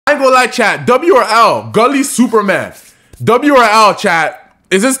gonna lie, chat. W or L? Gully Superman. W or L, chat?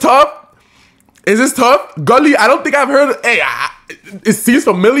 Is this tough? Is this tough? Gully, I don't think I've heard of, hey, it seems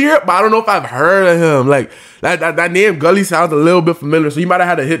familiar, but I don't know if I've heard of him. Like, that name Gully sounds a little bit familiar, so he might have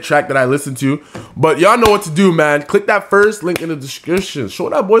had a hit track that I listened to. But y'all know what to do, man. Click that first link in the description. Show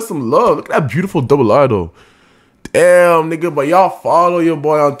that boy some love. Look at that beautiful double R, though. Damn, nigga, but y'all follow your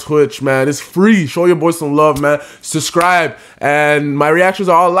boy on Twitch, man. It's free. Show your boy some love, man. Subscribe, and my reactions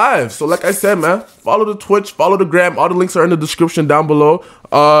are all live. So like I said, man, follow the Twitch, follow the gram. All the links are in the description down below.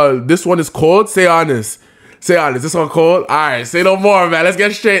 This one is cold. Say honest. Say honest. This one cold? All right, say no more, man. Let's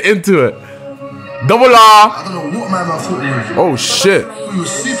get straight into it. Double R. I don't know what man I thought you were. Oh, shit. You were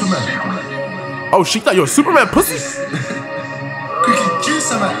Superman. Oh, she thought you were Superman pussy? Quickly,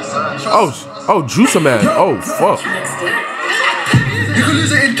 juicer man. Oh, juicer man. Oh, fuck. You can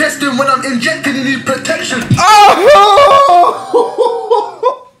lose an intestine when I'm injecting, you need protection. Oh!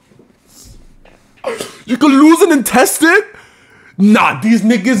 You can lose an intestine? Nah, these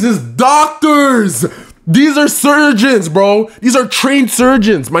niggas is doctors. These are surgeons, bro. These are trained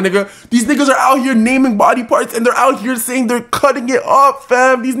surgeons, my nigga. These niggas are out here naming body parts and they're out here saying they're cutting it up,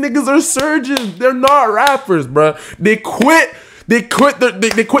 fam. These niggas are surgeons. They're not rappers, bro. They quit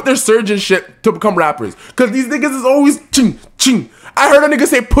their surgeon shit to become rappers. Cause these niggas is always ching, ching. I heard a nigga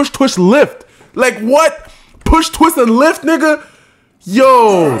say push, twist, lift. Like what? Push, twist, and lift, nigga?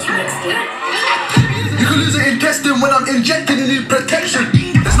 Yo. You can lose an intestine when I'm injecting, you need protection.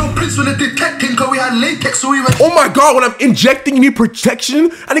 There's no prints when they're detecting, cause we had latex, so we went. Oh my god, when I'm injecting, you need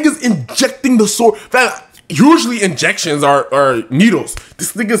protection? I think it's injecting the sword. Usually injections are needles.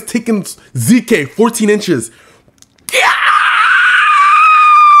 This nigga's taking ZK 14 inches. Yeah!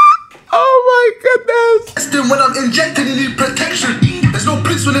 Oh my goodness. When I'm injecting, you need protection. There's no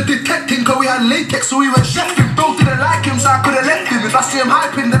prints when they're detecting, cause we had latex, so we went chefing. Bro didn't like him, so I could've left him. If I see him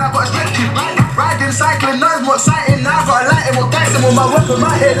hyping, then I gotta stretch him. Riding, cycling, nothing's more exciting. Now I gotta light him or dice him with my weapon.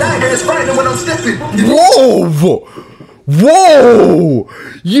 My head light, it's frightening when I'm stepping. Whoa! Whoa!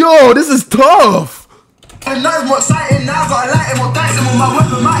 Yo, this is tough. And nothing's more exciting. Now I gotta light him or dice him with my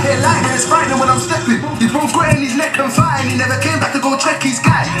weapon. My head light, it's frightening when I'm stepping. He broke got in his neck and fighting. He never came back to go check his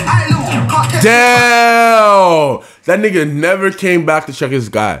guy. I know. Damn! That nigga never came back to check his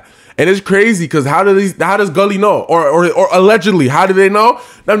guy. And it's crazy because how does Gully know? Or allegedly, how did they know?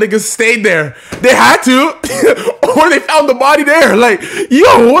 Them niggas stayed there. They had to. Or they found the body there. Like,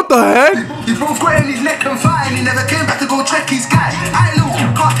 yo, what the heck? He broke got in his neck and fighting. He never came back to go check his guy. I know.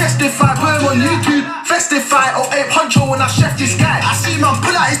 Can't testify. Put him on YouTube. Festify. Or ape honcho when I chef this guy. I see him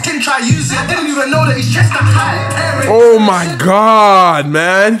pull out his tin, try use it. I didn't even know that his chest that high. Oh my god,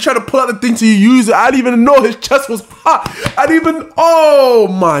 man. He tried to pull out the thing to use it. I didn't even know his chest was hot. I didn't even, oh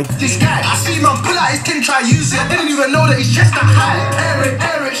my. This guy, I see him pull out his tin, try use it. I didn't even know that his chest that high.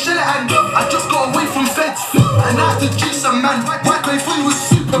 Eric, shit it and I just got away from feds. And I had to juice a man. Why can't he was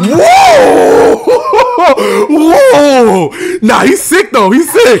Superman? Whoa! Whoa! Nah, he's sick though.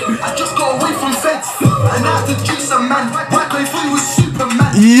 He's sick. I just got away from feds. And I had to juice a man. Why can't he was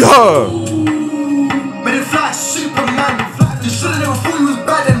Superman? Yeah. Made it fly Superman. You should've never thought he was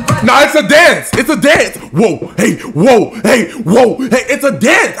bad and bad. Nah, it's a dance. It's a dance. Whoa, hey, whoa, hey, whoa, hey, it's a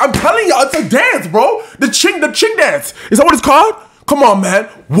dance. I'm telling y'all, it's a dance, bro. The ching dance. Is that what it's called? Come on, man.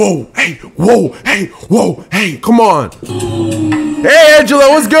 Whoa, hey, whoa, hey, whoa, hey, come on. Hey, Angela,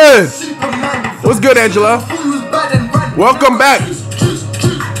 what's good? What's good, Angela? Welcome back.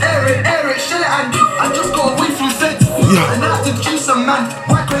 Eric, shit it and I just got away from feds. And I had to juice a man.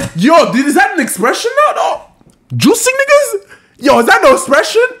 Yo, is that an expression now, though? Juicing niggas? Yo, is that no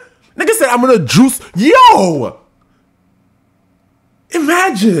expression? Nigga said I'm gonna juice. Yo!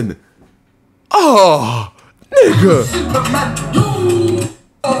 Imagine. Oh, nigga. Superman,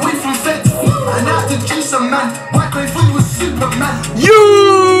 away from feds. And I had to juice a man. Why can't he was Superman?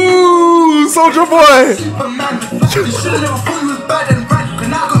 You, Soldier Boy. Superman, you should've never thought he was bad and bad. Cause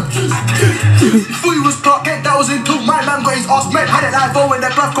now I got juice. Before he was Clark Kent, that was into my man got his ass met. Had it like Bo in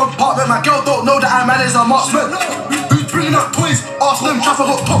the glove compartment. My girl don't know that I'm man is a marksman. Who's bringing up toys? Ask them. Traffic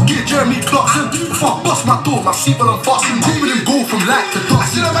got Top Gear, Jeremy Clarkson. Before I bust my door, my seatbelt and fasten. Moving him go from light to dark. I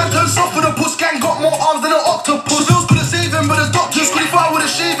seen a man turn soft with a puss gang. Got more arms than an octopus. Bills couldn't save him, but the doctors couldn't fight with a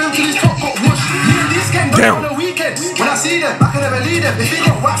shave him till his top got washed. Me and these gang go on the weekend. When I see them, I can never lead them. If they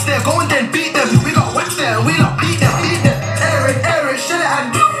get waxed there, go and then beat them. We got waxed there, we not beat them. Eric, shit it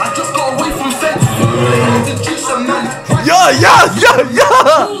and I just got away from feds. Yeah.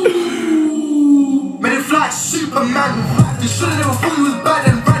 Made it fly Superman. You should've never thought he was bad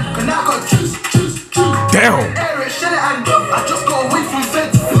and bad. Cause now I got juice. Damn. Eric, shit it and I just got away from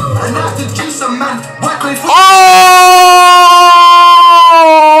feds. And I had to juice a man. Why can't he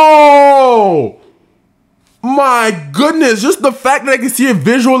goodness, just the fact that I can see it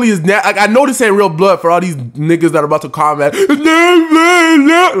visually is like, I know this ain't real blood for all these niggas that are about to comment.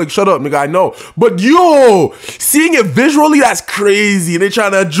 Like, shut up, nigga, I know. But yo, seeing it visually, that's crazy. They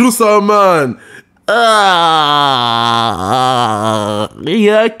trying to juice some man.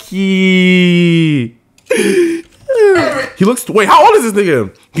 Yucky. He looks, wait, how old is this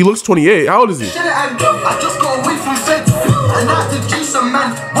nigga? He looks 28. How old is he? I just got away from feds. And I had to juice a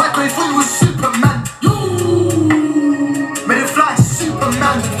man. White grey food was Superman. Made it fly,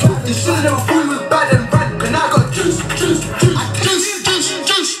 Superman. You should've never thought he was bad and bad. And I got juice.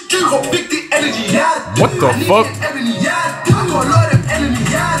 Got big dick energy, yeah. What the fuck? I got a lot of enemy,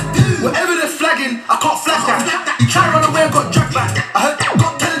 yeah. Whatever they're flagging, I can't flag that. You try to run away and got dragged back. I heard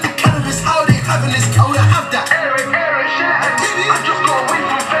got talented cannabis, how they having this? I wanna have that. I just got away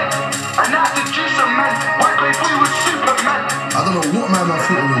from feds. And I had to juice a man. White grey food was Superman. I don't know what man I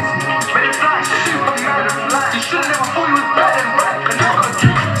thought it was. Made it fly, Superman. You should've never thought he was bad and bad. And I got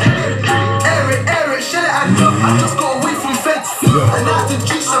air it, shut it and I just got away from feds. And I had to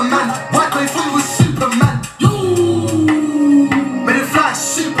juice a man. White grey food was Superman. Made it fly,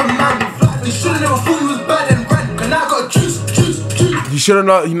 Superman. You should've never thought he was bad and bad. And I got juice. You should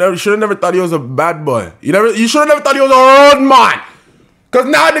have never thought he was a bad boy. You should have never thought he was a road man. Cause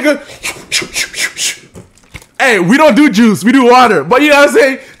now, nigga, hey, we don't do juice, we do water. But you know what I'm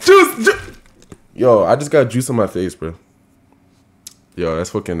saying? Juice. Yo, I just got juice on my face, bro. Yo,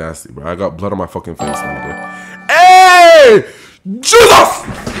 that's fucking nasty, bro. I got blood on my fucking face, my nigga. Hey, Jesus!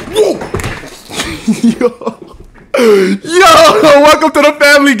 Yo, welcome to the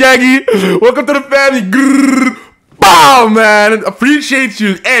family, Gaggy. Welcome to the family. Grrr. Bow, man. Appreciate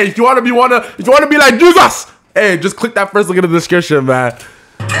you. Hey, if you wanna be like Jesus, hey, just click that first link in the description, man. Air it,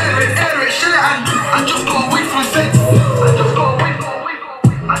 shut it and I just got away from feds. I just got away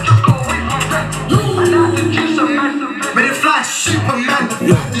from feds. And I had to juice a man. Made it fly, Superman.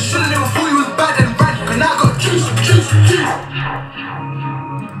 You should've never thought he was bad and bad. And I got juice.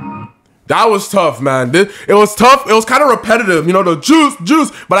 That was tough, man. It was tough. It was kind of repetitive, you know, the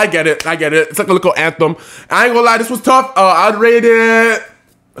juice. But I get it. It's like a little anthem. I ain't gonna lie, this was tough. I'd rate it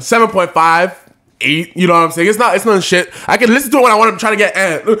 7.5, 8. You know what I'm saying? It's nothing shit. I can listen to it when I want to try to get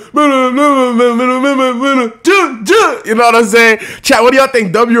ant. You know what I'm saying? Chat, what do y'all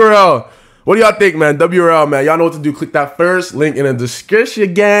think? WRL. What do y'all think, man? WRL, man. Y'all know what to do. Click that first link in the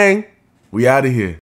description, gang. We out of here.